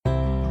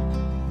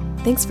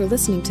Thanks for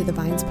listening to the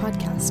Vines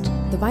podcast.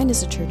 The Vine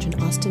is a church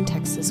in Austin,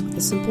 Texas, with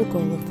the simple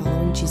goal of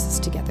following Jesus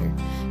together,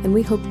 and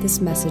we hope this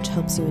message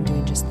helps you in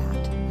doing just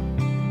that.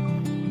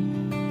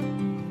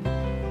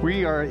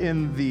 We are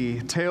in the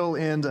tail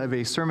end of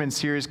a sermon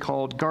series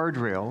called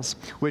GUARDRAILS,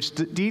 which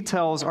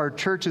details our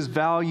church's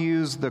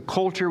values, the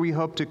culture we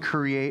hope to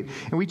create.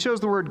 And we chose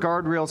the word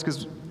guardrails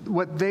because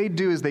what they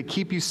do is they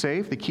keep you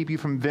safe, they keep you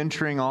from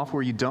venturing off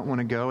where you don't want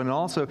to go, and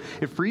also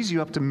it frees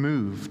you up to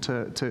move,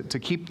 to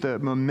keep the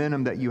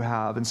momentum that you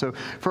have. And so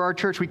for our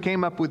church, we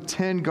came up with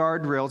 10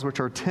 guardrails, which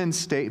are 10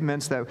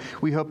 statements that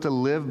we hope to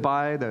live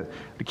by, to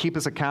keep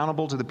us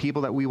accountable to the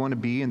people that we want to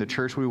be and the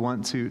church we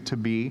want to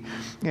be.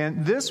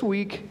 And this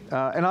week,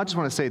 and I just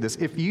want to say this,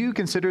 if you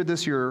consider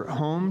this your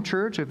home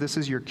church, if this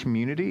is your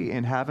community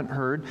and haven't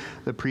heard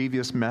the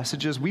previous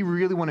messages, we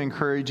really want to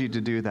encourage you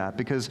to do that,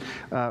 because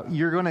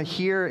you're going to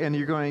hear and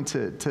you're going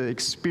to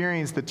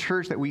experience the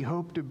church that we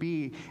hope to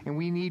be, and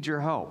we need your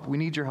help. We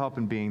need your help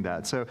in being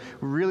that. So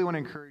we really want to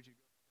encourage you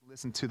to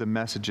listen to the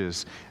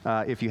messages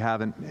if you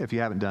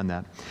haven't done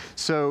that.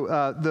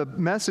 So the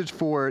message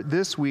for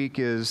this week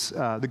is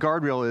the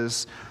guardrail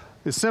is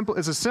simple.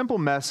 It's a simple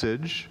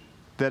message.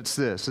 That's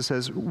this. It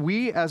says,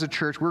 we as a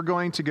church, we're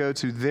going to go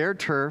to their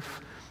turf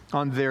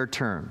on their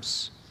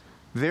terms.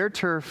 Their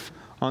turf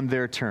on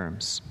their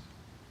terms.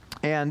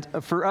 And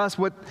for us,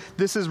 what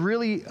this is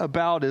really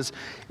about is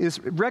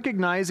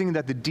recognizing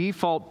that the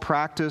default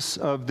practice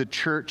of the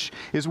church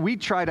is we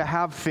try to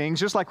have things,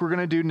 just like we're going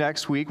to do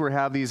next week, we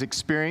have these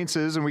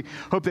experiences, and we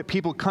hope that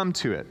people come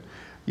to it.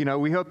 You know,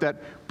 we hope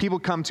that people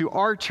come to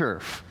our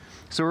turf.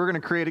 So we're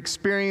going to create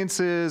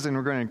experiences, and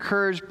we're going to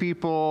encourage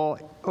people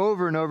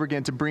over and over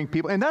again to bring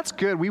people. And that's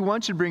good. We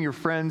want you to bring your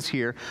friends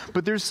here.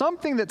 But there's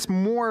something that's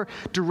more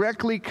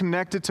directly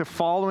connected to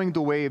following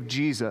the way of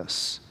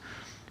Jesus.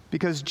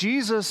 Because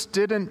Jesus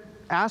didn't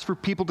ask for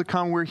people to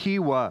come where he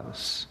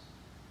was.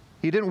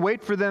 He didn't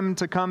wait for them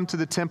to come to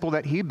the temple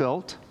that he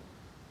built,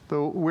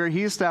 where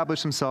he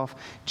established himself.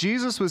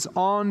 Jesus was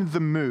on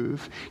the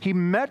move. He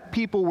met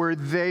people where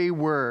they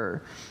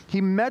were. He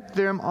met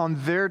them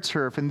on their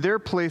turf, in their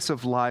place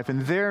of life,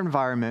 in their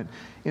environment,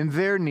 in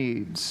their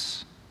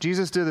needs.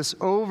 Jesus did this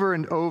over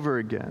and over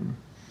again.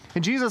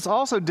 And Jesus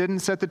also didn't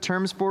set the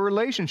terms for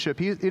relationship.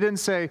 He didn't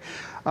say,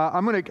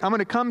 I'm going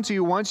to come to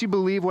you once you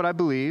believe what I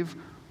believe,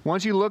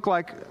 once you look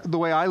like the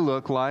way I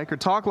look like, or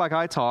talk like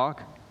I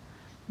talk.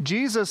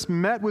 Jesus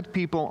met with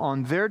people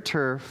on their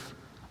turf,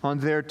 on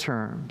their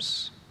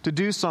terms, to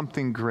do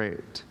something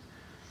great.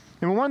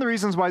 And one of the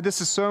reasons why this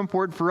is so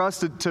important for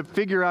us to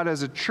figure out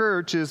as a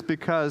church is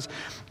because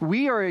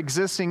we are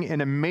existing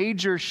in a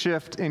major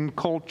shift in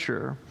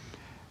culture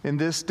in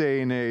this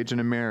day and age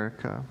in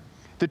America.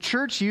 The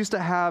church used to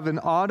have an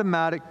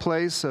automatic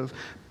place of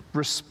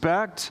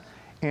respect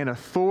and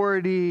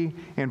authority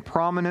and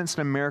prominence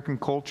in American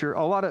culture.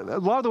 A lot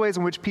of the ways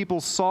in which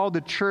people saw the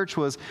church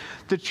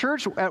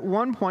at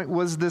one point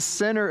was the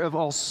center of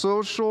all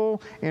social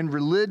and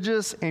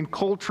religious and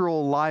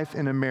cultural life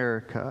in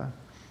America.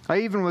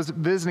 I even was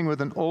visiting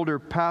with an older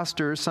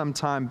pastor some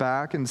time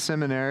back in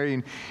seminary,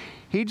 and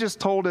he just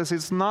told us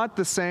it's not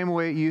the same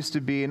way it used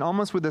to be, and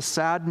almost with a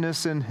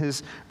sadness in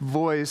his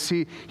voice,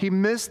 he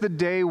missed the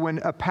day when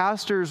a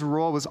pastor's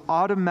role was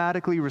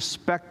automatically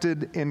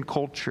respected in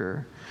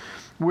culture,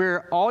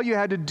 where all you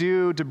had to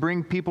do to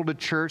bring people to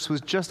church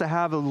was just to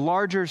have a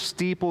larger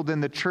steeple than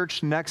the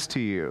church next to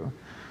you,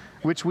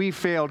 which we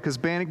failed because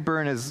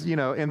Bannockburn is,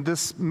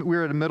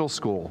 we're at a middle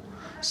school.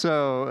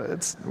 So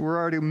we're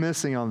already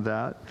missing on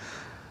that.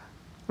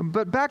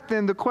 But back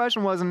then, the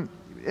question wasn't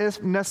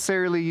if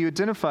necessarily you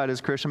identified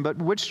as Christian, but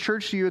which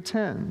church do you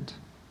attend?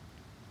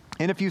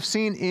 And if you've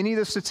seen any of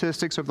the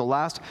statistics over the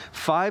last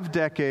 5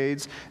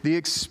 decades, the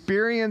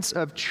experience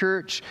of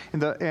church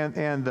and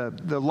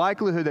the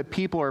likelihood that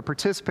people are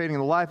participating in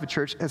the life of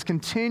church has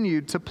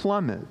continued to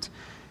plummet.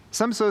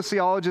 Some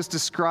sociologists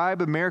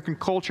describe American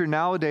culture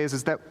nowadays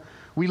as that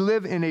we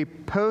live in a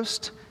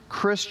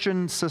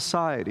post-Christian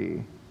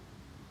society,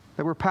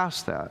 that we're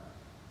past that.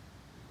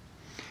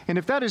 And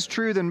if that is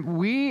true, then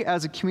we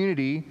as a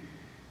community,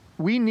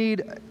 we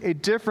need a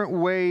different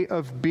way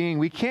of being.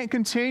 We can't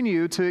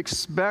continue to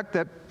expect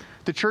that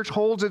the church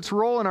holds its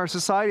role in our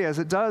society as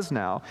it does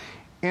now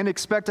and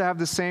expect to have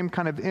the same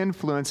kind of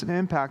influence and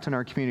impact in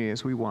our community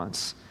as we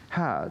once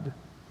had.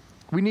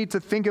 We need to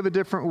think of a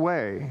different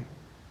way.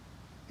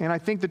 And I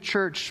think the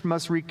church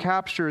must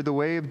recapture the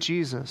way of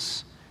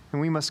Jesus,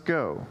 and we must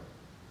go.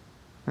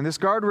 And this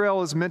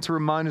guardrail is meant to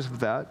remind us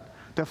of that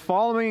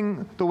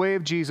following the way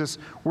of Jesus,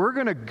 we're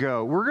going to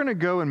go. We're going to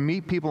go and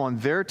meet people on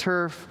their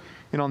turf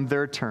and on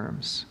their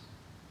terms.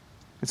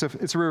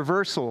 It's a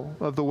reversal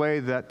of the way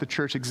that the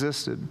church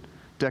existed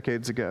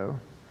decades ago.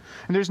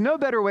 And there's no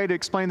better way to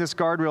explain this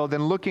guardrail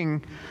than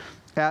looking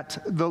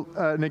at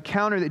an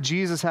encounter that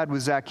Jesus had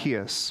with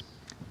Zacchaeus.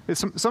 it's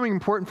something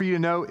important for you to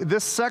know.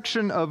 This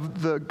section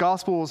of the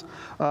Gospels,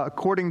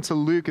 according to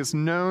Luke, is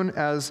known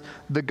as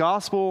the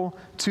Gospel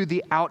to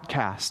the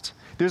Outcast.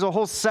 There's a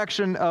whole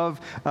section of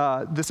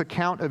this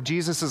account of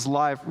Jesus'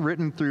 life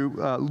written through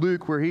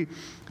Luke where he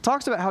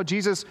talks about how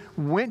Jesus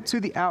went to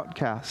the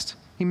outcast.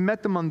 He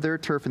met them on their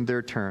turf and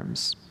their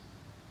terms.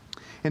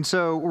 And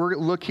so we're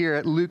going to look here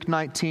at Luke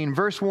 19,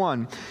 verse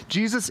 1.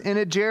 Jesus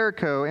entered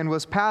Jericho and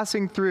was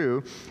passing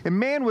through. A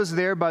man was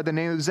there by the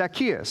name of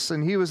Zacchaeus,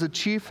 and he was a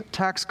chief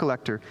tax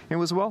collector and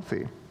was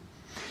wealthy.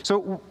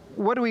 So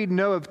what do we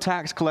know of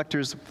tax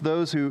collectors, for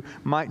those who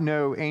might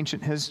know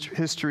ancient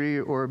history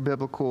or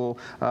biblical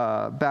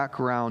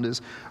background?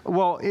 Is,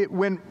 well,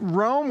 when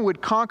Rome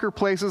would conquer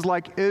places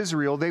like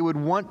Israel, they would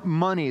want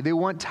money, they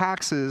want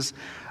taxes.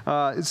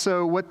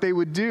 So what they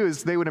would do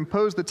is they would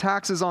impose the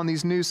taxes on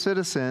these new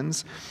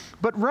citizens.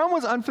 But Rome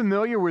was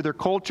unfamiliar with their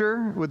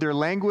culture, with their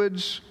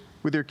language,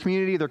 with their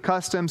community, their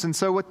customs. And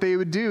so what they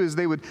would do is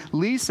they would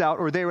lease out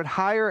or they would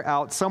hire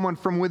out someone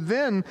from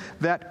within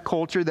that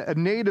culture, a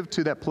native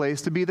to that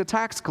place, to be the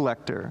tax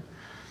collector.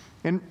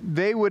 And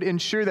they would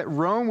ensure that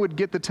Rome would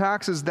get the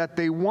taxes that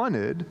they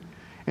wanted.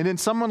 And then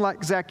someone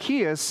like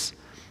Zacchaeus,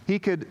 he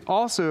could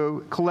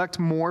also collect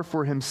more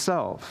for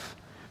himself.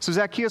 So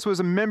Zacchaeus was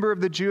a member of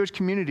the Jewish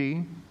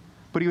community,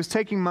 but he was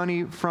taking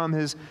money from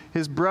his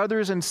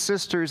brothers and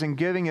sisters and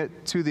giving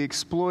it to the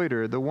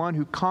exploiter, the one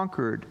who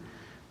conquered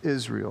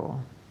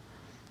Israel.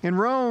 In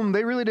Rome,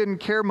 they really didn't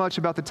care much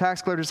about the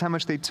tax collectors, how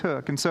much they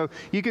took. And so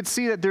you could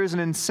see that there's an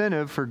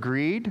incentive for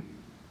greed,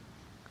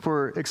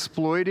 for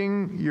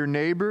exploiting your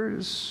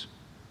neighbors.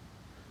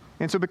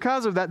 And so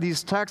because of that,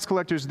 these tax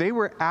collectors, they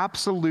were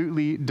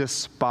absolutely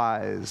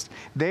despised.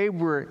 They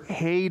were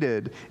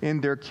hated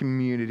in their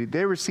community.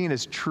 They were seen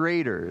as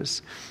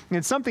traitors.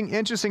 And something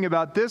interesting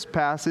about this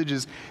passage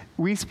is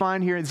we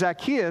find here in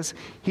Zacchaeus,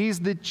 he's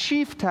the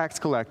chief tax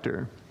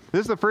collector.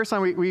 This is the first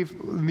time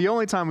the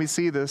only time we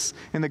see this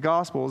in the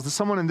Gospels, is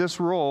someone in this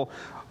role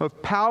of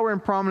power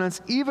and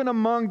prominence, even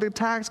among the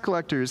tax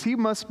collectors. He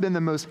must have been the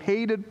most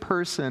hated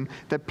person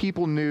that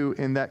people knew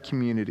in that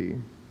community.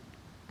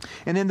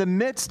 And in the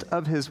midst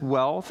of his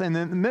wealth and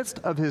in the midst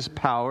of his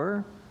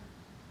power,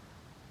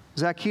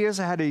 Zacchaeus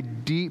had a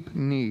deep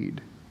need.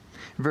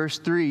 Verse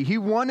 3, he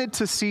wanted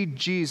to see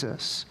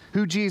Jesus,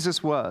 who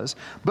Jesus was.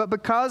 But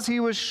because he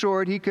was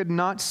short, he could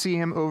not see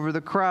him over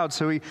the crowd.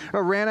 So he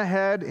ran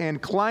ahead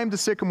and climbed the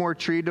sycamore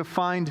tree to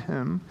find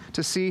him,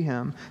 to see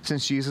him,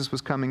 since Jesus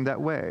was coming that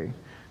way.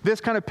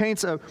 This kind of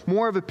paints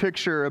more of a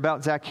picture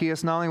about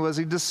Zacchaeus. Not only was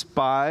he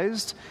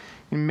despised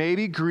and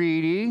maybe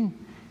greedy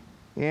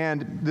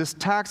and this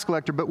tax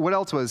collector, but what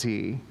else was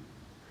he?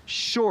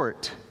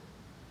 Short.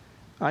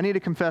 I need to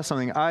confess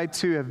something. I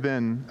too have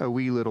been a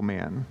wee little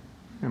man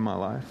in my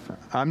life.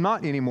 I'm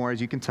not anymore,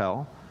 as you can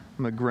tell.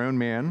 I'm a grown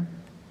man,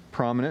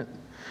 prominent,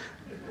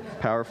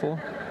 powerful.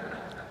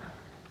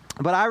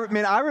 But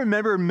I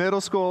remember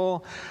middle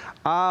school.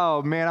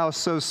 Oh man, I was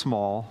so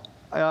small.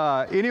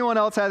 Anyone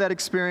else had that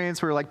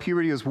experience where like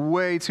puberty was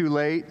way too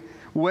late?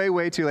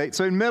 Way too late.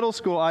 So in middle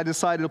school, I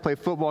decided to play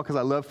football because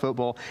I love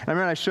football. And I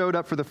remember I showed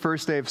up for the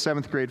first day of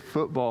 7th grade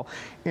football,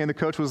 and the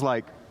coach was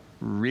like,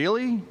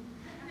 "Really?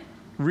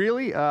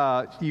 Really?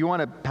 You want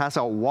to pass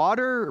out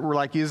water? We're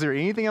like, is there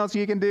anything else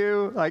you can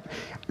do?" Like,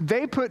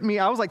 they put me,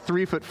 I was like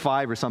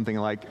 3'5" or something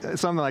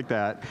like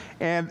that.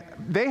 And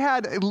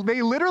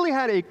they literally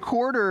had a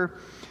quarter.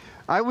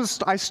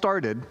 I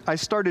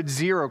started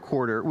zero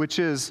quarter, which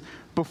is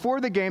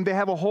before the game, they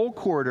have a whole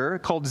quarter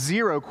called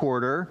zero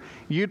quarter.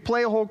 You'd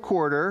play a whole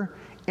quarter,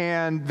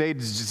 and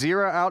they'd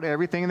zero out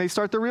everything, and they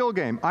start the real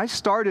game. I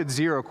started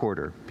zero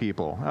quarter,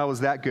 people. I was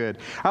that good.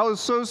 I was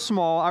so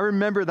small. I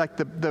remember like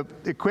the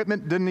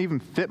equipment didn't even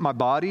fit my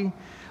body.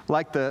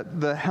 Like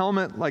the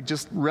helmet like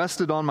just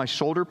rested on my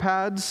shoulder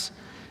pads.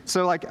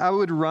 So like I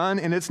would run,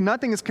 and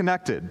nothing is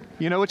connected,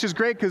 which is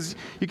great because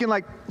you can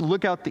like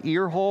look out the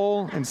ear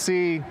hole and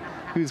see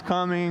who's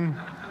coming.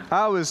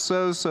 I was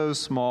so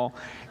small.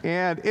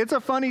 And it's a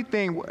funny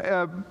thing,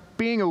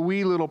 being a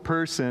wee little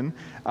person,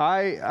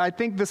 I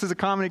think this is a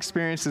common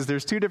experience.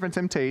 There's two different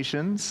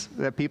temptations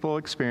that people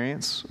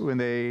experience when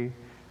they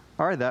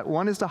are that.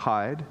 One is to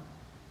hide,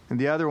 and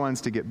the other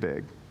one's to get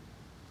big.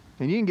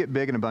 And you can get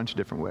big in a bunch of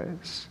different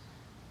ways.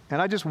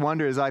 And I just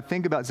wonder, as I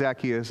think about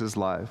Zacchaeus'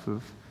 life,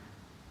 of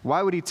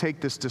why would he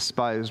take this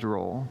despised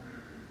role?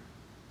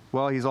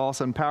 Well, he's all of a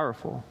sudden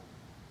powerful.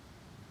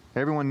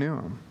 Everyone knew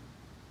him.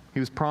 He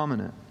was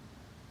prominent.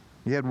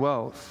 He had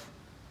wealth.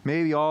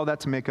 Maybe all that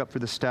to make up for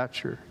the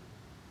stature.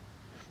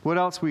 What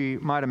else we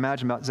might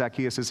imagine about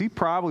Zacchaeus is he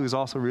probably was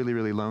also really,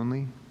 really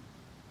lonely.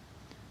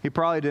 He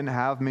probably didn't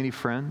have many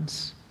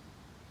friends.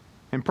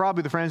 And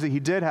probably the friends that he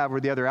did have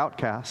were the other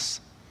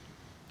outcasts,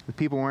 the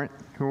people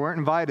who weren't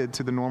invited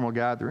to the normal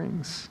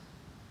gatherings,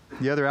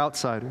 the other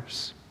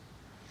outsiders.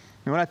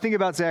 And when I think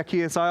about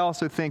Zacchaeus, I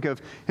also think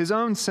of his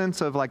own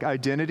sense of like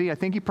identity. I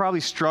think he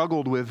probably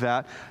struggled with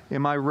that.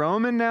 Am I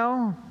Roman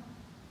now?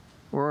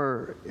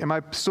 Or am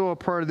I still a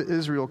part of the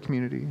Israel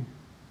community?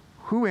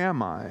 Who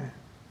am I?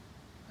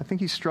 I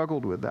think he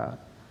struggled with that.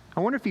 I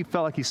wonder if he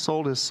felt like he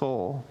sold his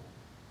soul.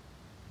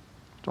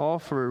 All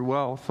for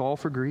wealth, all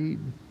for greed.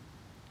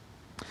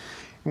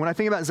 When I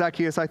think about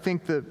Zacchaeus, I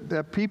think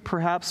that he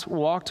perhaps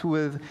walked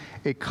with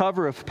a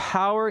cover of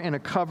power and a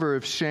cover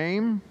of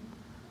shame.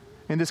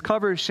 In this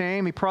cover of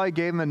shame, he probably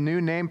gave him a new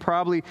name.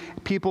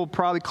 People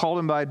called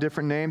him by a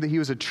different name, that he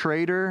was a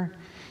traitor.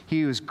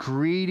 He was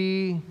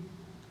greedy,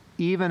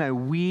 even a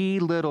wee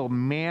little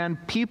man.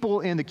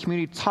 People in the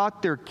community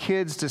taught their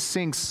kids to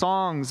sing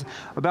songs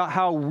about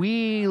how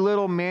wee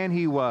little man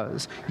he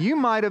was. You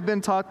might have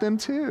been taught them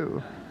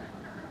too.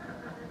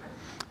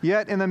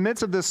 Yet, in the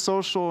midst of this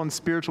social and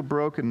spiritual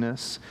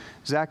brokenness,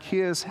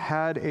 Zacchaeus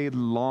had a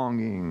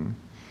longing.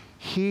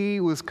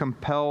 He was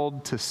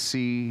compelled to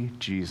see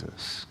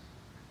Jesus.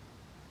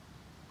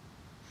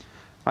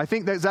 I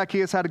think that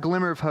Zacchaeus had a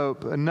glimmer of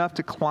hope, enough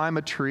to climb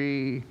a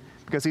tree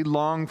because he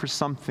longed for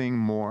something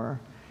more.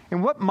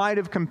 And what might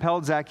have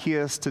compelled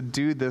Zacchaeus to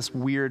do this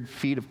weird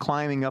feat of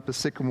climbing up a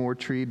sycamore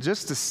tree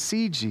just to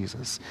see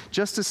Jesus,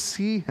 just to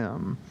see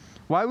him?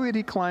 Why would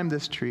he climb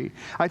this tree?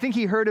 I think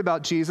he heard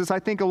about Jesus. I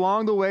think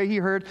along the way he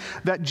heard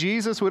that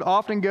Jesus would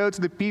often go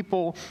to the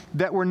people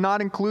that were not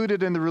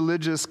included in the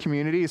religious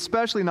community,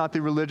 especially not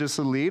the religious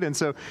elite. And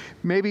so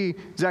maybe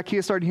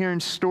Zacchaeus started hearing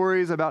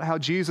stories about how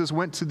Jesus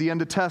went to the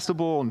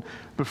undetestable and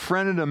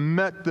befriended them,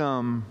 met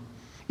them.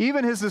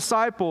 Even his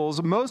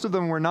disciples, most of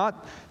them were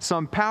not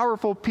some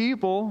powerful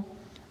people.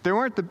 They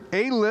weren't the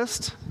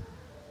A-list.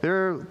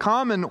 They're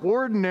common,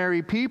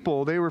 ordinary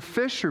people. They were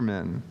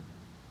fishermen.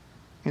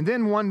 And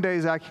then one day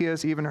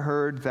Zacchaeus even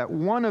heard that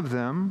one of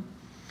them,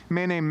 a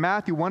man named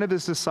Matthew, one of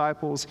his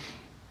disciples,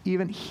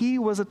 even he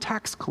was a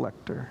tax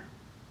collector.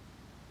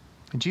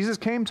 And Jesus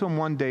came to him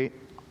one day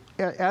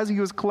as he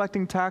was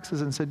collecting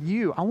taxes and said,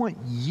 I want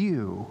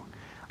you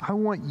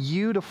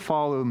to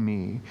follow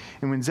me.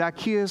 And when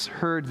Zacchaeus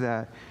heard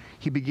that,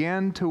 he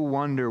began to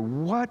wonder,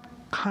 what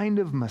kind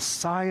of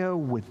Messiah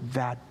would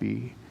that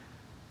be?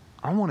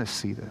 I want to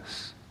see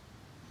this.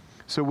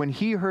 So when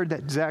he heard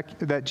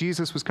that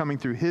Jesus was coming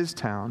through his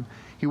town,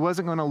 he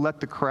wasn't going to let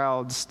the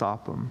crowd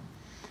stop him.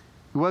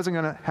 He wasn't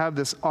going to have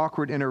this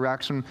awkward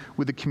interaction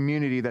with the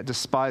community that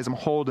despised him,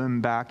 hold him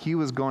back. He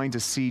was going to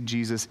see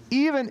Jesus.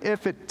 Even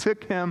if it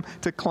took him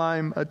to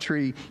climb a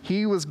tree,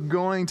 he was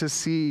going to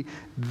see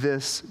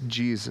this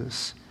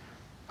Jesus.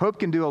 Hope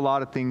can do a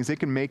lot of things. It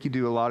can make you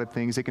do a lot of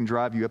things. It can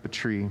drive you up a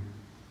tree,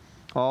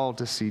 all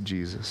to see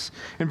Jesus.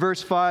 In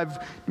verse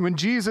 5, when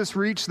Jesus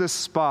reached this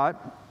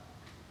spot,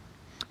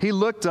 he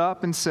looked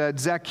up and said,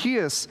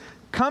 Zacchaeus,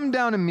 come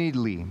down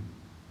immediately.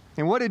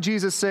 And what did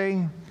Jesus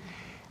say?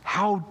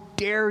 How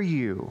dare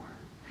you?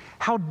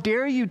 How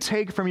dare you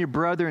take from your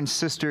brother and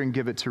sister and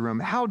give it to Rome?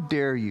 How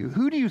dare you?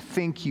 Who do you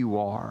think you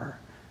are?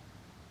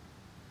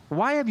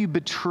 Why have you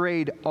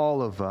betrayed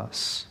all of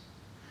us?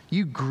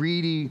 You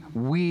greedy,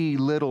 wee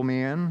little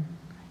man.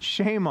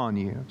 Shame on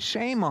you.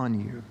 Shame on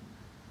you.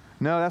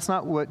 No, that's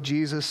not what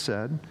Jesus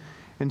said.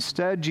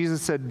 Instead,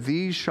 Jesus said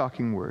these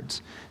shocking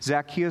words.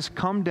 Zacchaeus,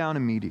 come down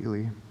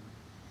immediately.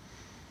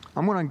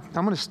 I'm going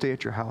to stay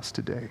at your house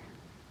today.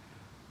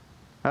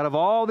 Out of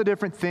all the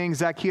different things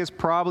Zacchaeus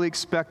probably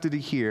expected to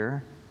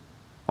hear,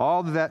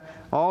 all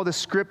the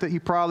script that he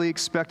probably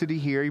expected to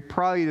hear, he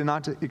probably did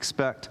not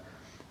expect.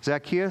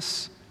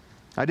 Zacchaeus,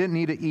 I didn't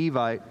need an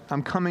Evite.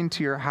 I'm coming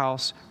to your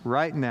house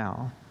right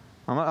now.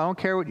 I don't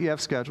care what you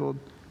have scheduled.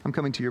 I'm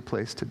coming to your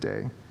place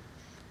today.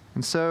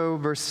 And so,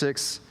 verse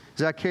 6,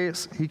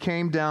 Zacchaeus, he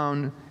came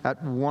down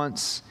at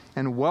once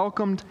and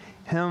welcomed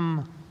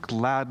him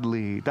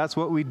gladly. That's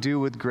what we do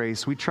with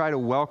grace. We try to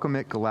welcome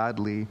it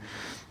gladly.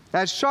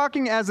 As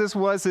shocking as this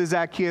was to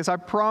Zacchaeus, I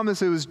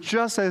promise it was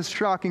just as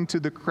shocking to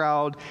the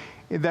crowd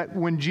that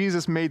when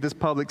Jesus made this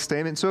public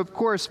statement. So, of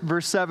course,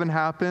 verse 7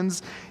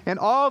 happens, and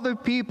all the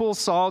people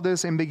saw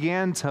this and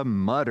began to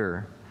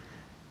mutter,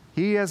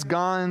 he has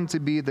gone to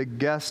be the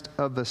guest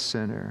of a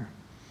sinner.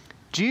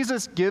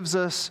 Jesus gives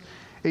us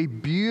a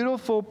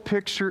beautiful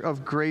picture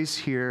of grace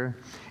here.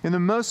 In the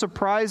most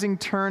surprising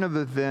turn of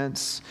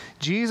events,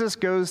 Jesus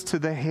goes to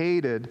the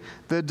hated,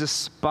 the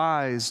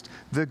despised,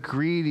 the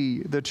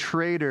greedy, the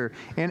traitor,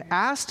 and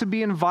asks to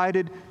be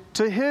invited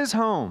to his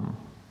home,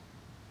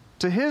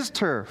 to his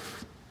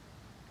turf.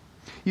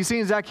 You see,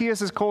 in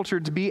Zacchaeus' culture,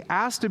 to be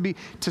asked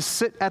to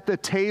sit at the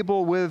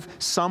table with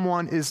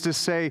someone is to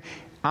say,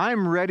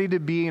 I'm ready to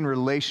be in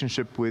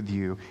relationship with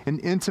you, an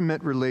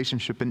intimate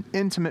relationship, an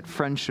intimate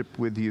friendship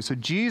with you. So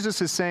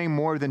Jesus is saying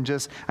more than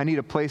just, I need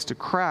a place to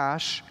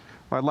crash,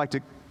 or I'd like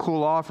to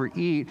cool off or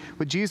eat.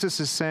 What Jesus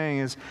is saying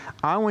is,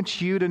 I want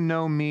you to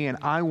know me and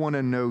I want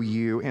to know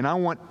you. And I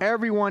want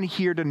everyone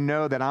here to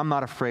know that I'm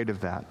not afraid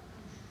of that.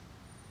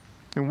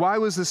 And why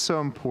was this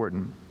so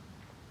important?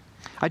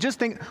 I just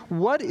think,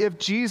 what if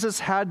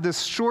Jesus had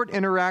this short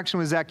interaction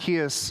with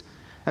Zacchaeus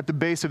at the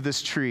base of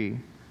this tree?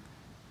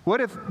 What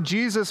if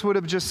Jesus would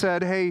have just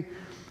said, hey,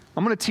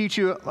 I'm going to teach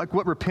you like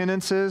what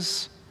repentance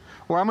is,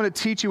 or I'm going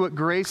to teach you what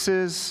grace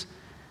is,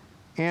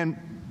 and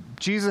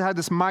Jesus had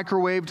this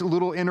microwaved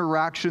little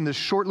interaction, this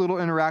short little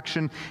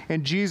interaction,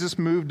 and Jesus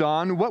moved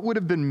on. What would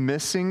have been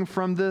missing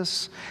from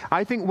this?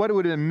 I think what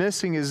would have been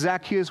missing is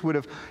Zacchaeus would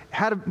have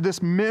had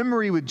this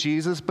memory with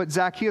Jesus, but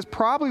Zacchaeus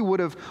probably would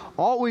have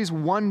always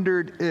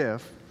wondered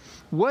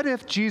what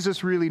if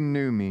Jesus really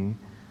knew me?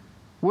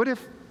 What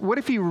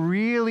if he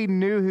really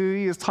knew who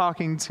he is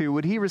talking to?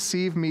 Would he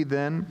receive me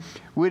then?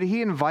 Would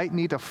he invite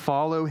me to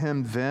follow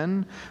him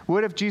then?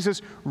 What if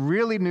Jesus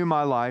really knew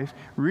my life,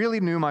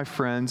 really knew my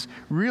friends,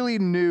 really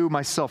knew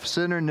my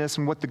self-centeredness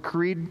and what the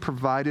creed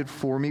provided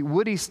for me?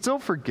 Would he still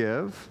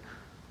forgive?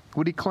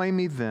 Would he claim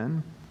me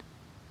then?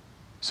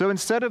 So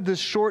instead of this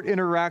short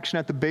interaction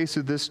at the base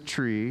of this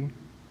tree,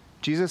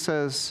 Jesus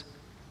says,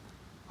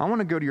 I want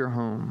to go to your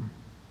home.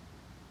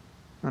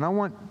 And I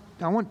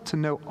want to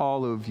know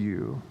all of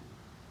you.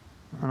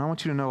 And I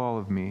want you to know all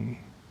of me.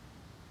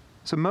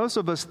 So most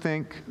of us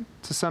think,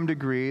 to some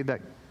degree,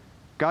 that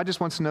God just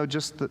wants to know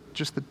just the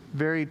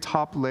very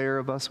top layer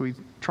of us. We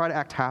try to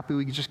act happy.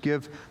 We just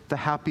give the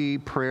happy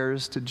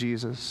prayers to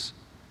Jesus.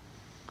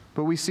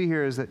 But what we see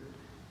here is that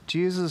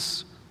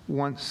Jesus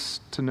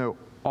wants to know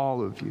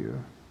all of you.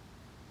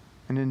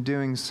 And in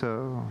doing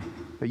so,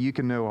 that you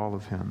can know all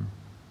of him.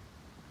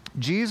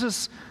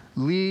 Jesus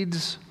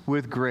leads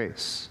with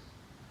grace.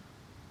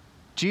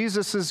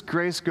 Jesus'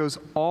 grace goes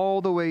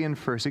all the way in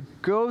first.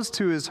 It goes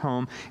to his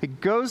home.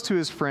 It goes to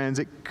his friends.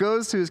 It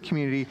goes to his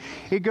community.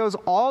 It goes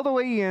all the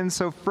way in.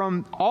 So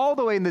from all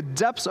the way in the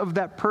depths of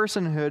that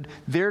personhood,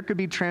 there could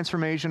be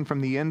transformation from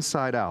the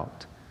inside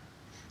out.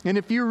 And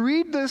if you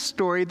read this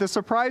story, the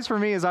surprise for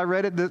me as I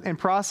read it and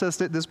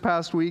processed it this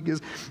past week is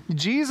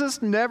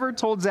Jesus never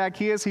told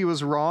Zacchaeus he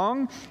was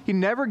wrong. He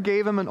never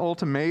gave him an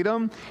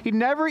ultimatum. He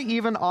never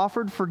even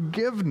offered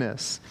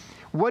forgiveness.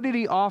 What did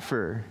he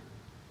offer?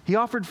 He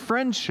offered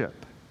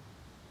friendship.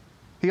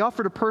 He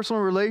offered a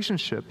personal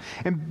relationship.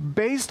 And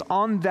based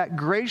on that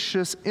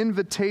gracious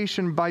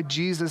invitation by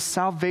Jesus,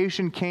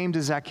 salvation came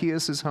to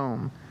Zacchaeus'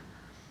 home.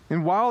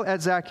 And while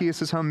at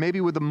Zacchaeus' home,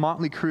 maybe with a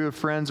motley crew of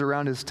friends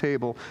around his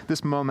table,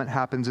 this moment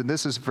happens, and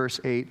this is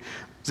verse 8.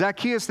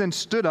 Zacchaeus then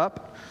stood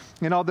up,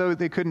 and although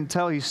they couldn't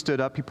tell he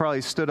stood up, he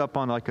probably stood up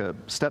on like a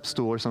step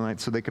stool or something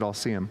so they could all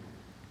see him.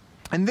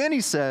 And then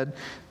he said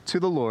to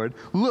the Lord,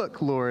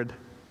 "Look, Lord,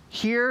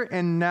 here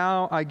and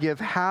now I give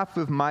half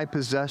of my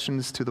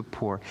possessions to the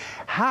poor."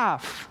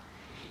 Half.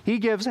 He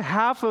gives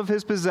half of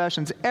his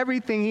possessions,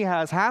 everything he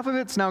has. Half of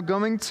it's now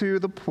going to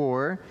the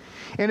poor.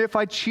 And if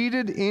I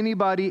cheated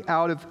anybody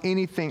out of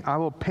anything, I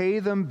will pay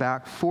them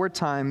back 4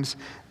 times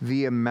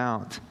the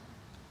amount.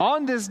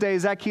 On this day,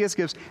 Zacchaeus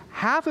gives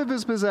half of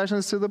his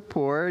possessions to the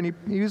poor, and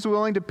he was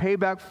willing to pay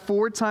back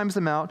 4 times the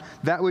amount,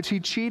 that which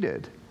he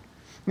cheated.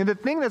 And the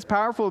thing that's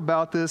powerful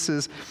about this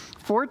is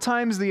 4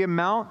 times the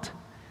amount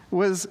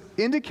was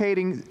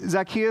indicating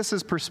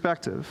Zacchaeus'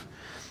 perspective.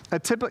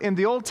 In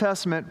the Old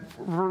Testament,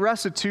 for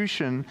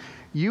restitution,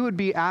 you would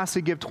be asked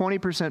to give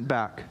 20%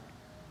 back.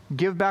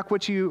 Give back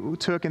what you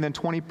took and then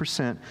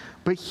 20%.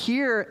 But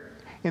here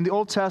in the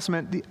Old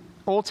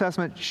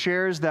Testament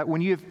shares that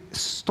when you have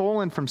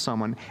stolen from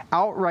someone,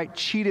 outright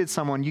cheated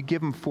someone, you give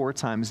them 4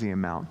 times the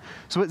amount.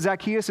 So what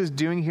Zacchaeus is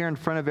doing here in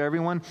front of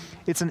everyone,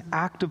 it's an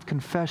act of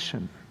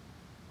confession.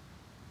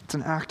 It's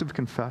an act of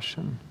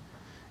confession.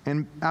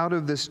 And out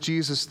of this,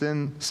 Jesus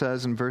then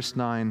says in verse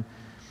 9,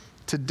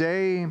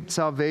 "Today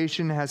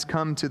salvation has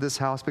come to this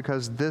house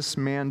because this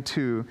man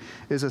too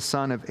is a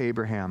son of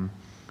Abraham."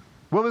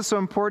 What was so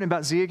important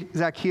about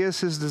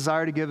Zacchaeus'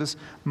 desire to give his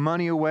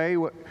money away?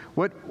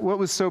 What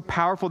was so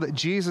powerful that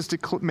Jesus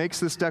makes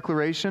this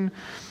declaration?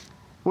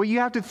 Well, you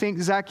have to think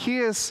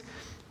Zacchaeus,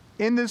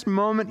 in this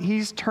moment,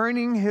 he's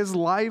turning his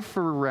life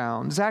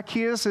around.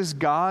 Zacchaeus'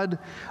 God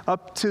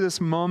up to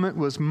this moment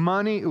was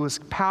money, it was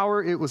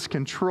power, it was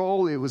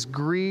control, it was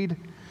greed.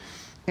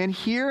 And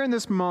here in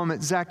this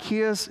moment,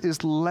 Zacchaeus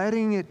is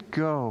letting it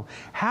go.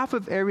 Half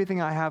of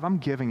everything I have, I'm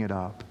giving it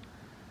up.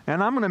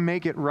 And I'm going to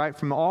make it right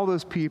from all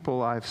those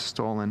people I've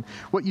stolen.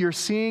 What you're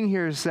seeing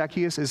here is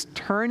Zacchaeus is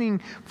turning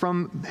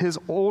from his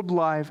old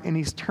life and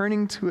he's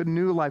turning to a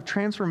new life.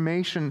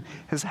 Transformation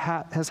has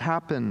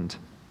happened.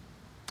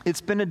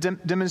 It's been a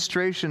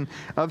demonstration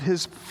of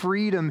his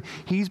freedom.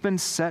 He's been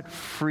set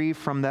free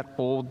from that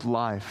old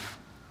life.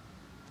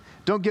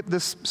 Don't get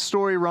this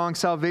story wrong.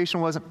 Salvation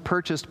wasn't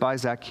purchased by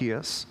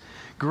Zacchaeus.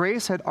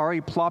 Grace had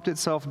already plopped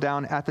itself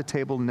down at the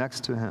table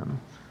next to him.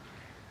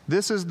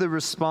 This is the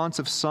response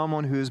of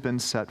someone who has been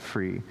set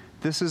free.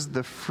 This is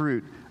the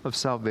fruit of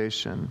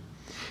salvation.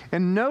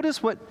 And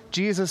notice what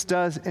Jesus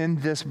does in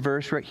this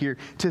verse right here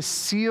to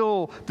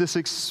seal this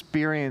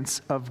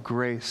experience of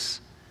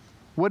grace.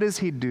 What does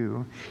he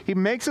do? He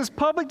makes this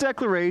public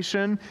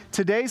declaration,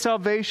 today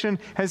salvation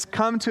has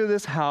come to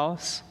this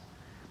house.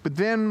 But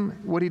then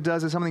what he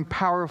does is something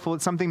powerful.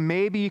 It's something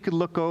maybe you could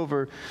look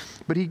over.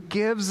 But he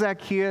gives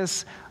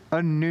Zacchaeus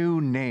a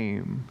new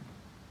name.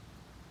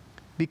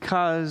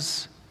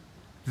 Because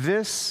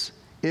this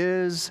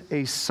is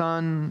a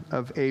son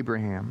of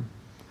Abraham.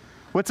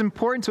 What's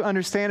important to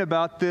understand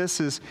about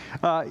this is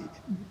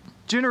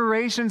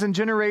Generations and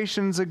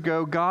generations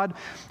ago, God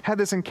had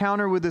this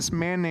encounter with this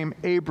man named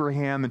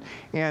Abraham.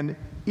 And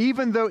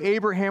even though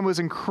Abraham was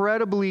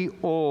incredibly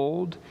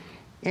old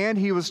and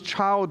he was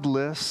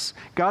childless,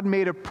 God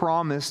made a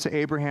promise to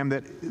Abraham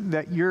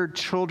that your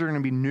children are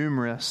going to be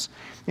numerous.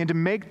 And to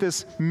make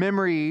this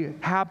memory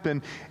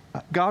happen,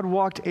 God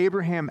walked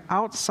Abraham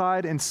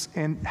outside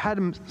and had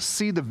him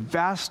see the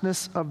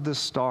vastness of the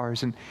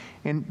stars.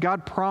 And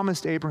God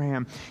promised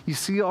Abraham, you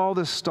see all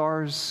the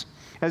stars?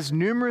 As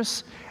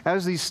numerous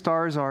as these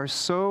stars are,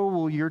 so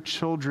will your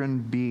children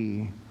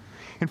be.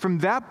 And from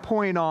that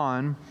point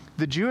on,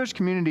 the Jewish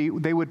community,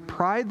 they would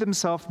pride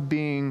themselves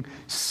being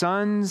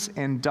sons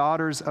and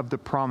daughters of the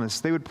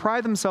promise. They would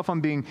pride themselves on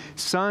being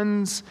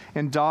sons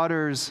and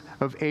daughters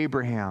of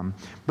Abraham.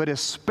 But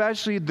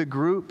especially the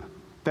group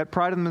that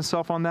prided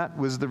themselves on that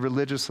was the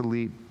religious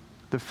elite,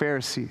 the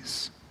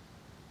Pharisees,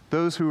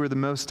 those who were the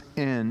most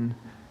in.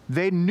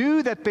 They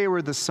knew that they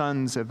were the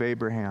sons of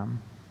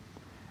Abraham.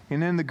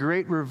 And then the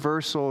great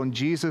reversal, and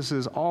Jesus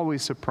is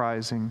always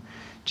surprising.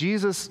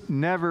 Jesus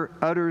never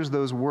utters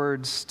those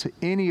words to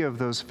any of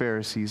those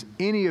Pharisees,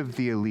 any of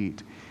the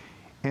elite.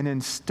 And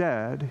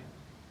instead,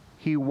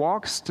 he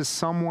walks to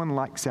someone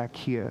like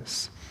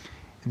Zacchaeus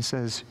and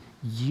says,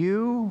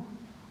 you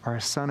are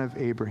a son of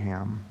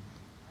Abraham.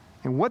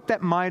 And what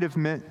that might have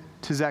meant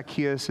to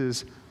Zacchaeus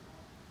is,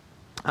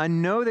 I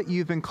know that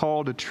you've been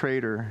called a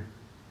traitor,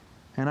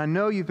 and I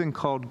know you've been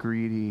called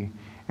greedy,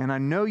 and I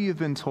know you've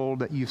been told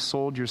that you've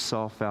sold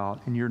yourself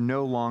out and you're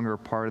no longer a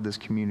part of this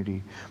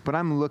community. But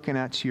I'm looking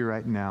at you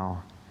right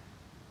now,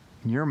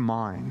 and you're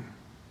mine.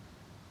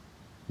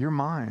 You're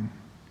mine.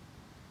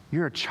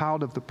 You're a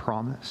child of the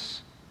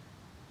promise.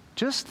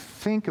 Just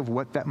think of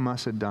what that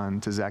must have done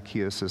to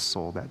Zacchaeus'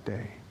 soul that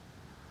day.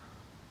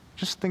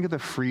 Just think of the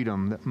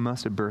freedom that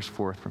must have burst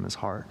forth from his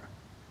heart.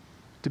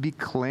 To be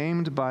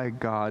claimed by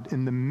God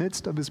in the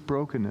midst of his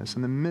brokenness,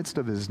 in the midst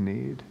of his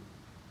need.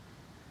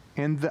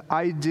 And the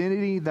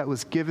identity that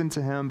was given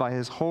to him by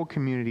his whole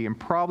community, and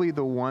probably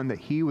the one that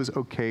he was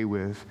okay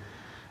with,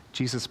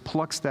 Jesus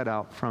plucks that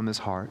out from his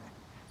heart.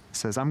 He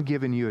says, I'm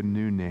giving you a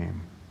new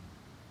name.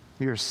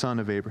 You're a son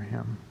of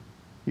Abraham.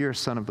 You're a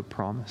son of the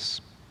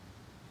promise.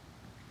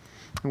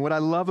 And what I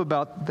love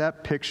about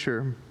that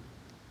picture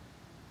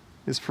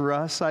is for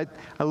us, I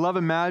love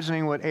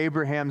imagining what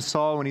Abraham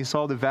saw when he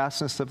saw the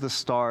vastness of the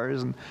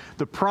stars and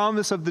the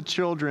promise of the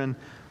children.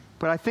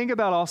 But I think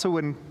about also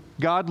when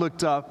God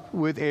looked up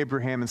with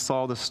Abraham and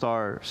saw the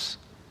stars.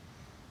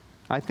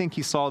 I think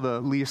he saw the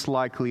least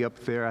likely up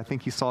there. I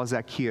think he saw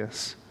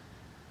Zacchaeus.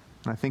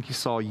 And I think he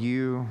saw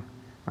you.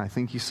 And I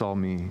think he saw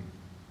me.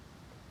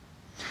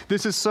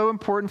 This is so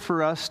important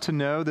for us to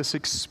know, this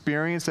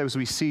experience as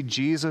we see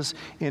Jesus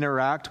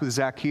interact with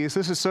Zacchaeus.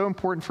 This is so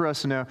important for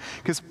us to know,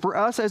 because for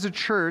us as a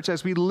church,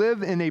 as we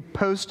live in a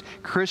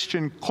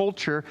post-Christian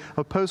culture,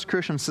 a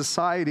post-Christian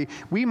society,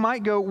 we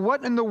might go,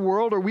 what in the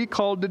world are we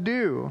called to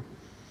do?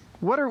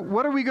 What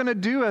are we going to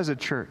do as a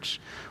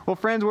church? Well,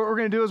 friends, what we're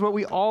going to do is what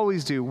we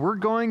always do. We're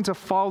going to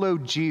follow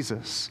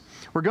Jesus.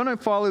 We're going to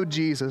follow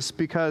Jesus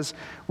because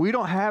we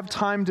don't have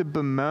time to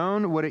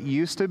bemoan what it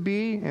used to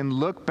be and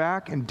look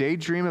back and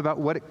daydream about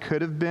what it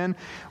could have been.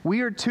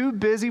 We are too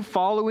busy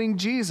following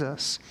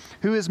Jesus,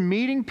 who is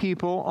meeting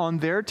people on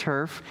their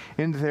turf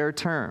in their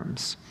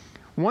terms.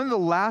 One of the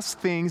last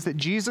things that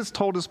Jesus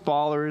told his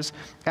followers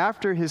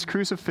after his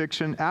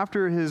crucifixion,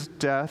 after his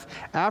death,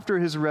 after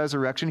his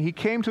resurrection, he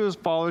came to his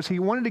followers. He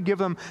wanted to give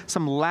them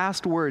some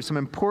last words, some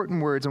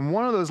important words. And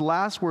one of those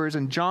last words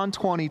in John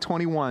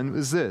 20:21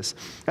 is this: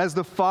 as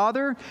the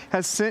Father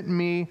has sent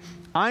me,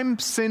 I'm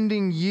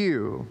sending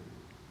you.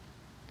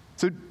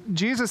 So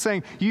Jesus is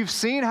saying, you've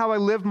seen how I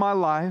live my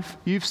life.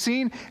 You've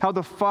seen how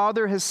the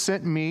Father has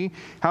sent me,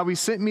 how he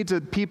sent me to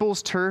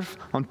people's turf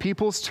on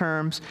people's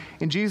terms.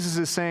 And Jesus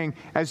is saying,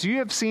 as you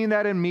have seen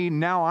that in me,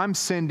 now I'm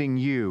sending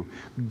you.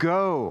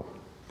 Go,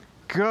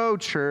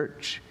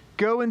 church.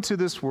 Go into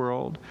this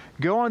world.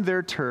 Go on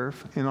their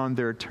turf and on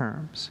their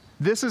terms.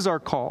 This is our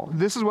call.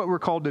 This is what we're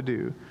called to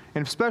do.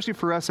 And especially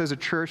for us as a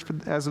church,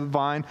 as a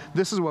Vine,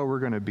 this is what we're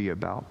going to be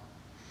about.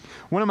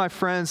 One of my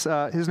friends,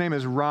 his name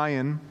is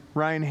Ryan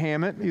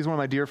Hammett. He's one of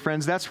my dear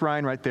friends. That's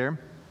Ryan right there.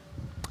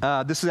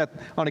 This is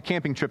on a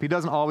camping trip. He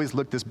doesn't always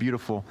look this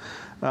beautiful.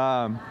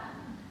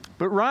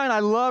 But Ryan, I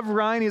love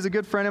Ryan. He's a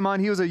good friend of mine.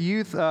 He was a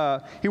youth.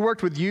 He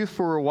worked with youth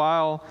for a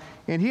while.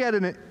 And he had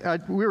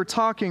we were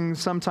talking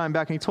sometime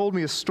back, and he told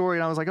me a story,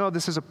 and I was like, oh,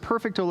 this is a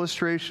perfect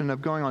illustration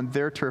of going on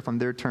their turf, on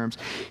their terms.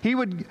 He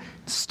would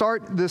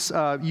start this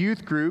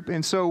youth group,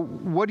 and so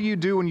what do you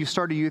do when you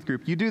start a youth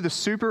group? You do the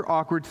super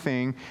awkward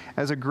thing.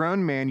 As a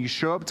grown man, you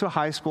show up to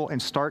high school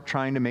and start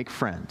trying to make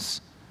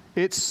friends.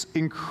 It's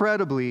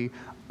incredibly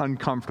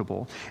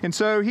uncomfortable. And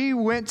so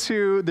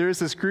there's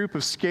this group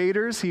of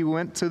skaters. He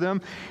went to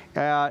them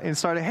and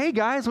started, hey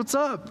guys, what's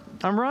up?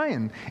 I'm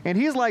Ryan. And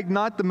he's like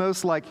not the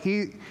most like,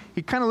 he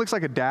kind of looks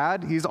like a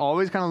dad. He's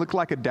always kind of looked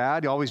like a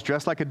dad. He always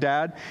dressed like a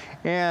dad.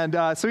 And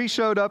so he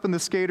showed up in the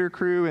skater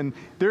crew, and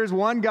there's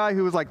one guy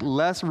who was like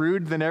less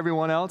rude than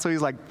everyone else. So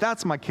he's like,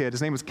 that's my kid.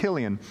 His name was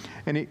Killian,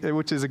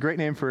 which is a great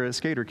name for a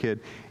skater kid.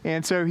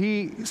 And so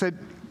he said,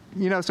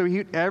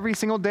 every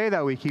single day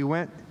that week he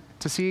went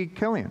to see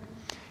Killian.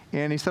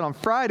 And he said on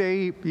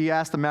Friday, he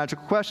asked the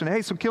magical question,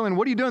 hey, so Killian,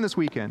 what are you doing this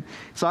weekend?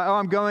 So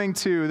I'm going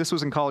to, this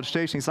was in College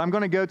Station, he said, I'm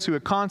going to go to a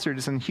concert.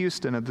 It's in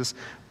Houston of this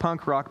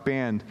punk rock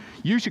band.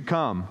 You should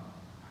come.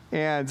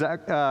 And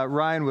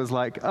Ryan was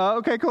like, oh,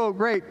 okay, cool,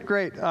 great,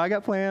 I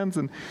got plans.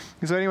 And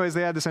so anyways,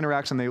 they had this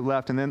interaction, they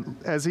left. And then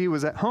as he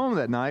was at home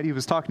that night, he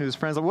was talking to his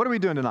friends, like, what are we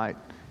doing tonight?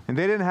 And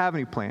they didn't have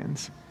any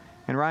plans.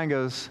 And Ryan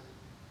goes,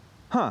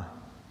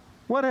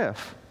 what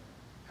if?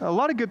 A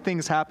lot of good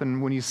things happen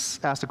when you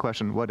ask the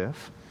question, what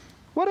if?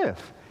 What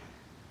if?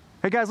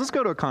 Hey guys, let's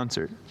go to a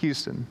concert,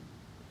 Houston.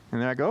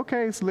 And I go,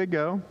 okay, so they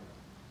go.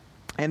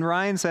 And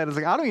Ryan said,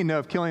 I don't even know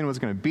if Killian was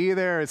going to be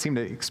there. It seemed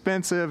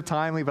expensive,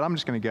 timely, but I'm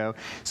just going to go.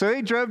 So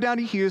they drove down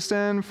to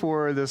Houston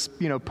for this,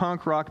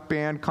 punk rock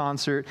band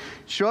concert.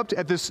 Show up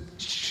at this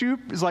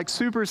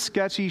super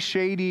sketchy,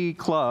 shady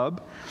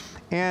club.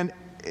 And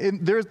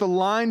there's the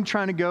line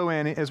trying to go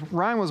in. As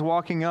Ryan was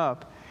walking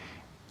up,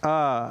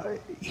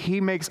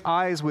 he makes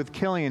eyes with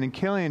Killian, and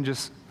Killian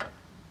just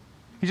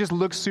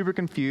looks super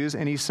confused,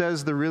 and he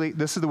says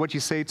this is what you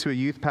say to a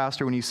youth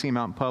pastor when you see him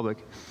out in public.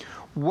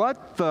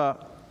 What the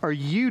are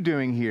you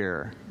doing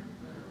here?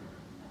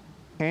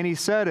 And he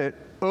said it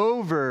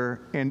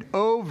over and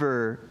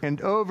over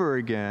and over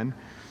again.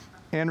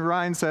 And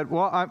Ryan said,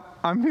 well,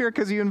 I'm here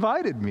because you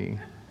invited me.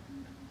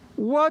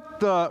 What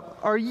the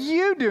are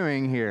you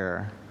doing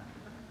here?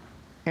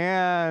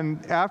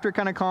 And after it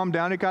kind of calmed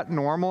down, it got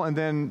normal, and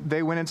then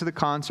they went into the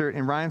concert,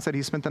 and Ryan said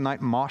he spent the night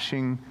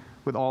moshing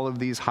with all of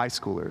these high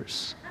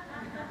schoolers.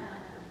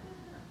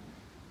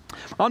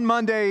 On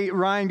Monday,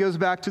 Ryan goes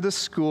back to the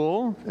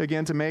school,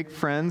 again, to make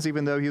friends,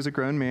 even though he was a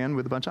grown man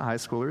with a bunch of high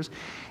schoolers.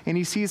 And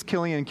he sees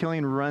Killian, and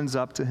Killian runs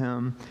up to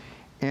him.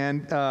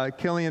 And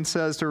Killian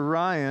says to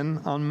Ryan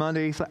on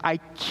Monday, he's like, I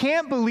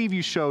can't believe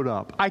you showed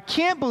up. I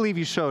can't believe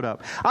you showed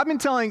up. I've been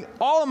telling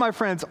all of my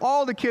friends,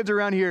 all the kids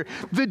around here,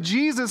 the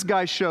Jesus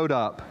guy showed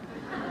up.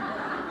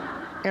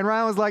 And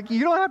Ryan was like, you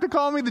don't have to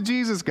call me the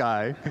Jesus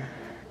guy.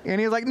 And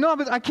he was like, no,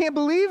 but I can't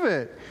believe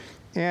it.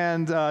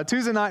 And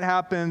Tuesday night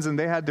happens, and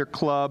they had their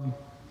club.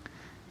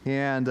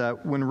 And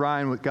when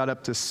Ryan got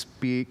up to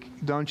speak,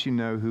 don't you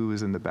know who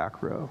was in the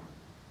back row?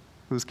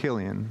 It was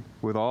Killian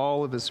with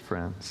all of his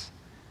friends.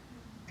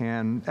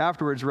 And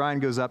afterwards, Ryan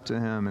goes up to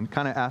him and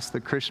kind of asks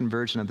the Christian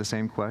version of the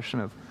same question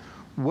of,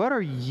 what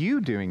are you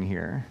doing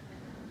here?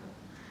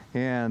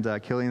 And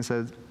Killian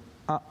says,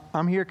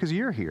 I'm here because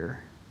you're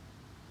here.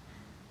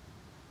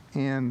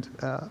 And,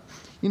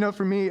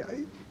 for me,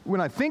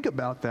 when I think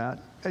about that,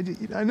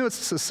 I know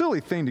it's a silly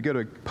thing to go to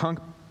a punk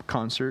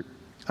concert,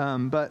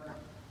 but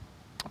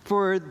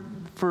for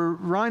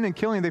Ryan and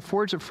Killian, they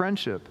forged a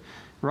friendship.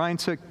 Ryan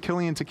took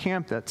Killian to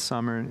camp that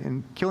summer,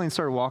 and Killian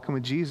started walking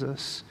with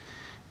Jesus.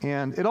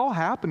 And it all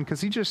happened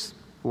because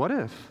what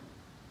if?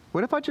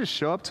 What if I just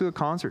show up to a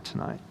concert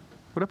tonight?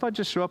 What if I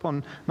just show up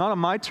not on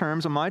my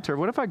terms, on my turf?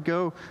 What if I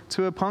go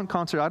to a punk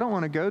concert I don't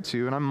want to go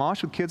to, and I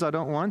mosh with kids I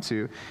don't want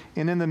to?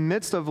 And in the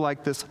midst of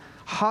like this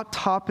hot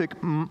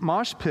topic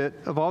mosh pit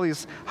of all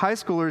these high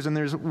schoolers, and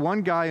there's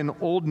one guy in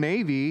Old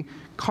Navy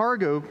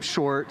cargo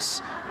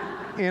shorts,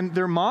 and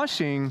they're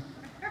moshing,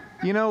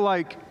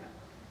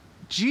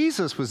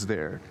 Jesus was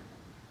there.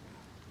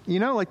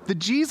 The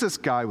Jesus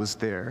guy was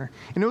there.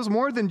 And it was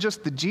more than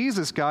just the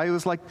Jesus guy. It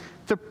was like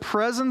the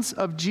presence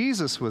of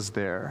Jesus was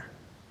there.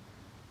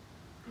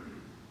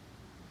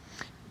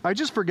 I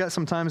just forget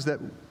sometimes that,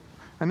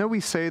 I know we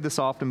say this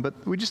often, but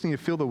we just need to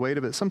feel the weight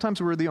of it.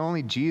 Sometimes we're the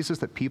only Jesus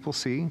that people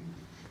see.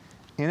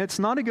 And it's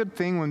not a good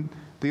thing when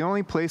the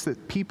only place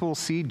that people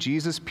see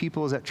Jesus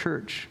people is at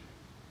church.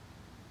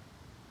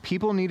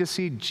 People need to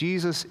see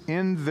Jesus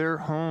in their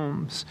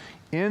homes,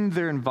 in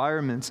their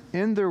environments,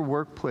 in their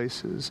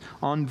workplaces,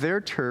 on their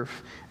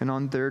turf, and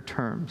on their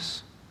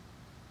terms.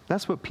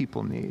 That's what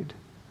people need.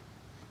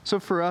 So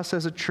for us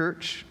as a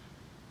church,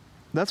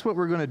 that's what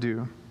we're going to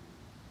do.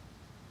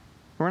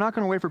 We're not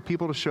going to wait for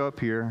people to show up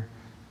here.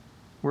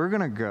 We're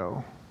going to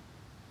go.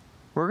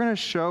 We're going to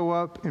show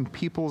up in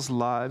people's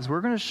lives.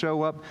 We're going to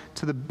show up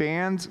to the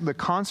band, the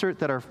concert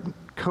that our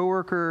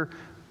coworker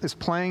is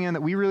playing in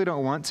that we really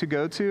don't want to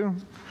go to.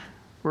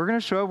 We're going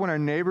to show up when our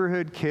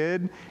neighborhood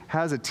kid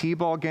has a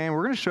t-ball game.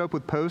 We're going to show up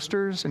with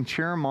posters and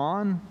cheer them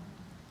on.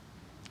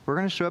 We're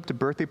going to show up to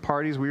birthday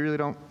parties we really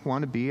don't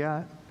want to be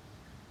at.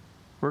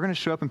 We're going to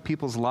show up in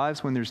people's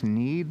lives when there's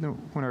need,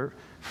 when our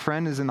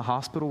friend is in the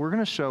hospital. We're going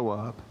to show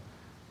up.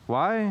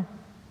 Why?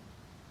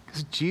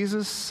 Because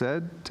Jesus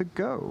said to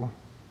go.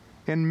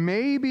 And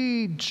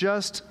maybe,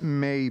 just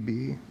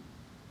maybe,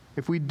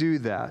 if we do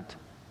that,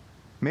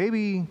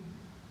 maybe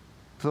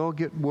they'll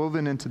get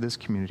woven into this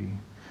community.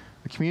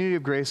 A community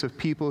of grace of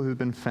people who've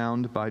been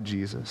found by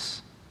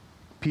Jesus,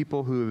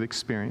 people who have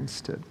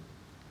experienced it.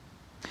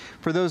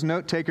 For those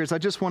note takers, I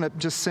just want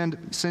to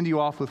send you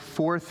off with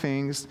 4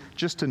 things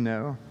just to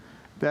know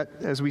that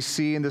as we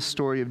see in this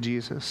story of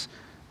Jesus.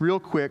 Real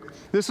quick,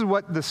 this is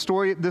what this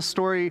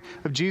story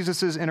of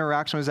Jesus'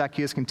 interaction with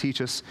Zacchaeus can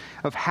teach us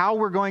of how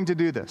we're going to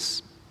do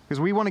this. Because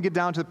we want to get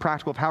down to the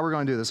practical of how we're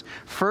going to do this.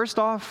 First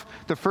off,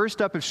 the first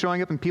step of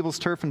showing up in people's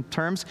turf and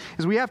terms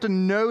is we have to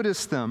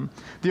notice them.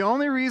 The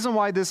only reason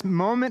why this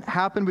moment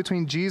happened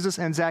between Jesus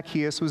and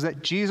Zacchaeus was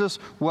that Jesus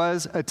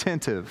was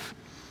attentive.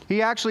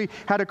 He actually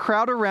had a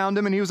crowd around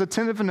him, and he was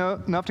attentive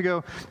enough to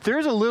go,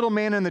 there's a little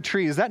man in the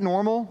tree. Is that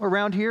normal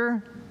around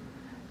here?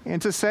 And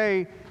to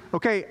say,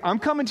 okay, I'm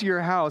coming to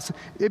your house.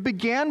 It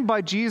began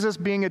by Jesus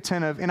being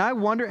attentive, and I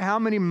wonder how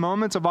many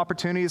moments of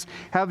opportunities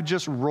have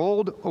just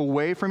rolled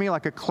away from me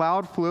like a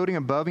cloud floating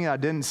above me that I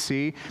didn't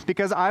see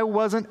because I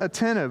wasn't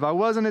attentive. I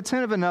wasn't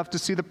attentive enough to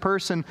see the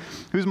person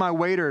who's my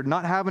waiter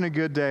not having a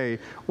good day,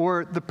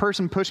 or the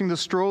person pushing the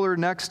stroller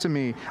next to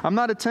me. I'm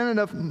not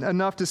attentive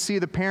enough to see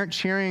the parent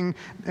cheering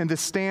in the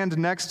stand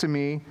next to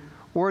me,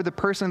 or the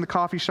person in the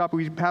coffee shop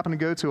we happen to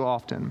go to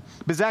often.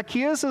 But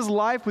Zacchaeus'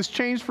 life was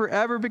changed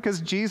forever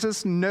because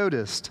Jesus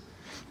noticed.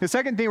 The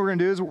second thing we're going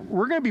to do is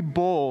we're going to be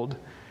bold.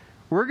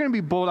 We're going to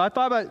be bold. I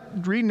thought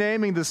about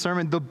renaming this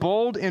sermon, The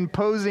Bold,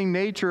 Imposing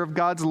Nature of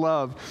God's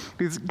Love.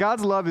 Because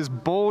God's love is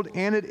bold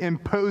and it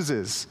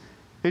imposes.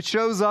 It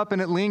shows up and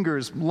it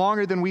lingers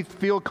longer than we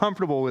feel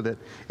comfortable with it.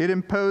 It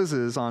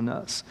imposes on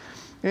us.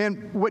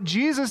 And what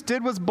Jesus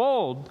did was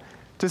bold.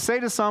 To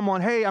say to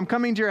someone, hey, I'm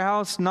coming to your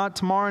house not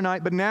tomorrow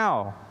night, but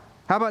now.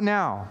 How about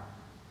now?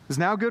 Is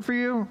now good for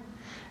you?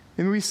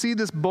 And we see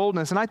this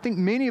boldness. And I think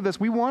many of us,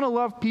 we want to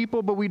love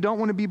people, but we don't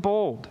want to be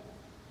bold.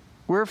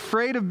 We're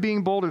afraid of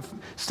being bold, of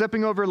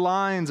stepping over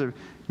lines, or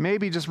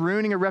maybe just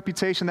ruining a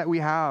reputation that we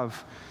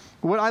have.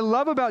 What I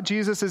love about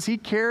Jesus is he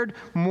cared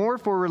more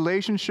for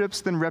relationships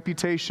than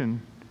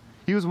reputation.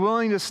 He was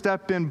willing to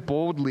step in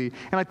boldly.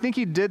 And I think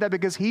he did that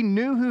because he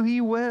knew who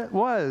he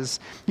was.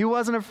 He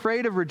wasn't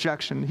afraid of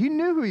rejection. He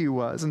knew who he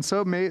was, and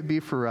so may it be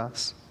for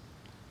us.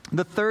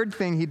 The third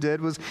thing he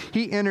did was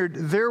he entered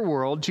their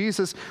world.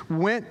 Jesus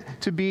went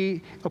to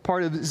be a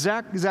part of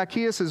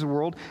Zacchaeus'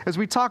 world. As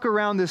we talk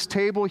around this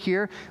table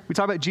here, we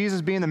talk about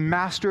Jesus being the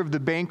master of the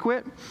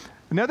banquet.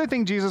 Another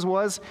thing Jesus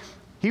was,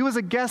 he was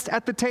a guest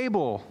at the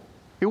table.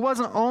 It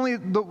wasn't only,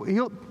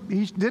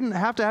 he didn't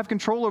have to have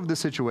control over the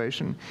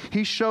situation.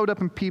 He showed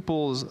up in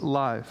people's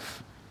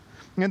life.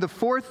 And the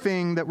fourth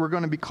thing that we're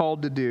going to be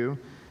called to do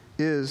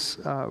is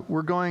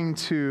we're going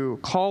to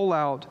call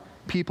out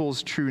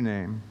people's true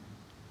name.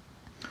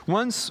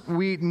 Once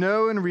we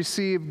know and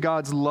receive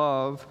God's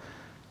love,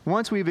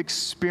 once we've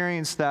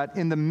experienced that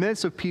in the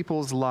midst of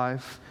people's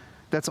life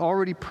that's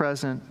already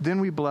present, then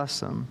we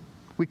bless them.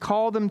 We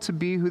call them to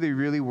be who they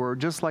really were,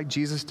 just like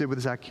Jesus did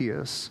with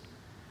Zacchaeus.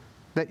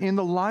 That in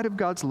the light of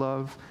God's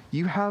love,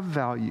 you have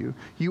value.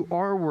 You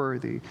are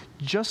worthy,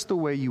 just the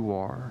way you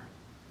are.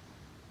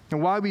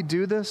 And why we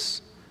do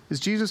this is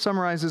Jesus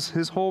summarizes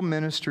his whole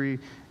ministry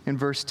in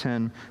verse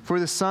 10. For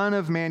the Son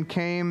of Man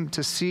came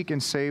to seek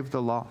and save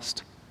the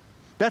lost.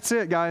 That's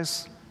it,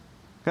 guys.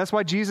 That's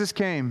why Jesus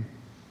came.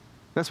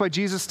 That's why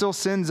Jesus still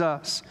sends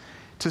us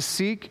to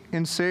seek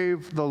and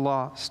save the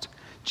lost.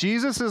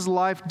 Jesus'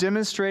 life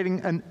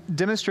demonstrated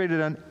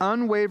an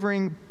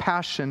unwavering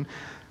passion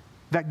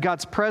that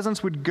God's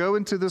presence would go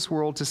into this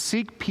world to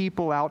seek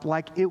people out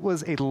like it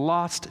was a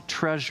lost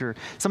treasure,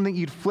 something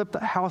you'd flip the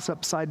house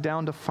upside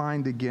down to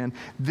find again.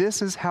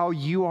 This is how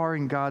you are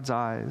in God's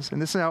eyes,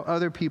 and this is how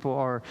other people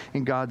are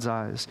in God's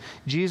eyes.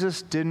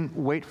 Jesus didn't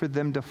wait for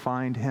them to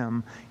find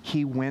him.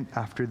 He went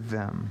after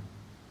them.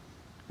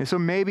 And so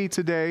maybe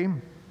today,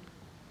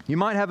 you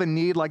might have a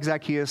need like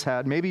Zacchaeus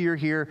had. Maybe you're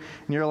here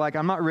and you're like,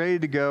 I'm not ready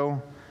to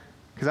go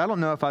because I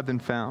don't know if I've been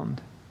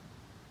found.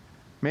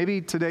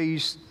 Maybe today,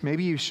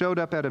 you showed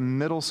up at a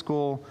middle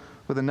school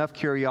with enough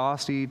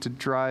curiosity to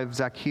drive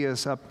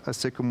Zacchaeus up a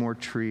sycamore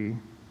tree.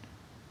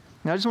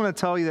 Now, I just want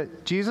to tell you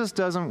that Jesus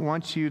doesn't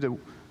want you to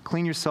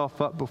clean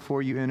yourself up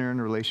before you enter in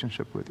a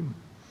relationship with him.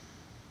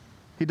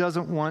 He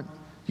doesn't want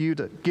you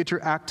to get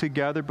your act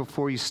together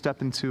before you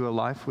step into a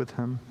life with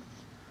him.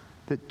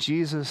 That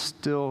Jesus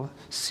still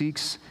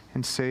seeks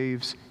and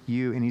saves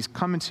you, and he's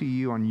coming to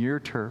you on your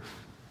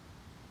turf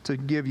to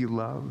give you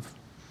love.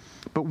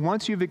 But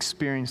once you've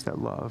experienced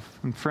that love,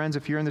 and friends,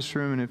 if you're in this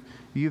room and if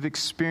you've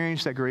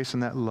experienced that grace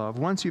and that love,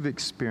 once you've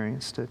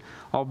experienced it,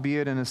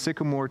 albeit in a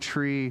sycamore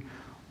tree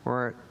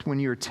or when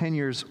you were 10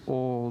 years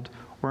old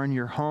or in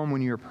your home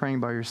when you were praying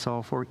by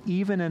yourself or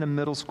even in a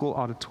middle school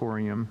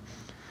auditorium,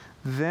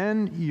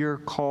 then your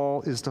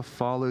call is to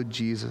follow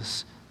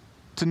Jesus,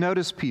 to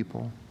notice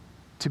people,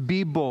 to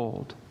be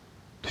bold,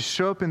 to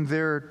show up in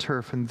their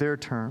turf and their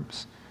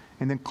terms,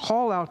 and then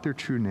call out their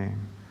true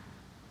name.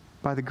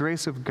 By the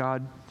grace of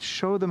God,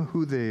 show them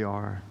who they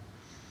are.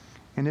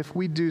 And if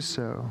we do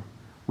so,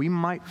 we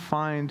might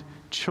find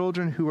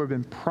children who have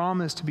been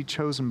promised to be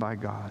chosen by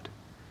God,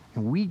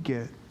 and we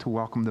get to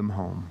welcome them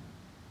home.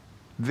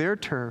 Their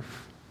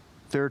turf,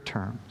 their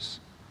terms.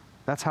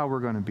 That's how we're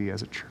going to be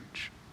as a church.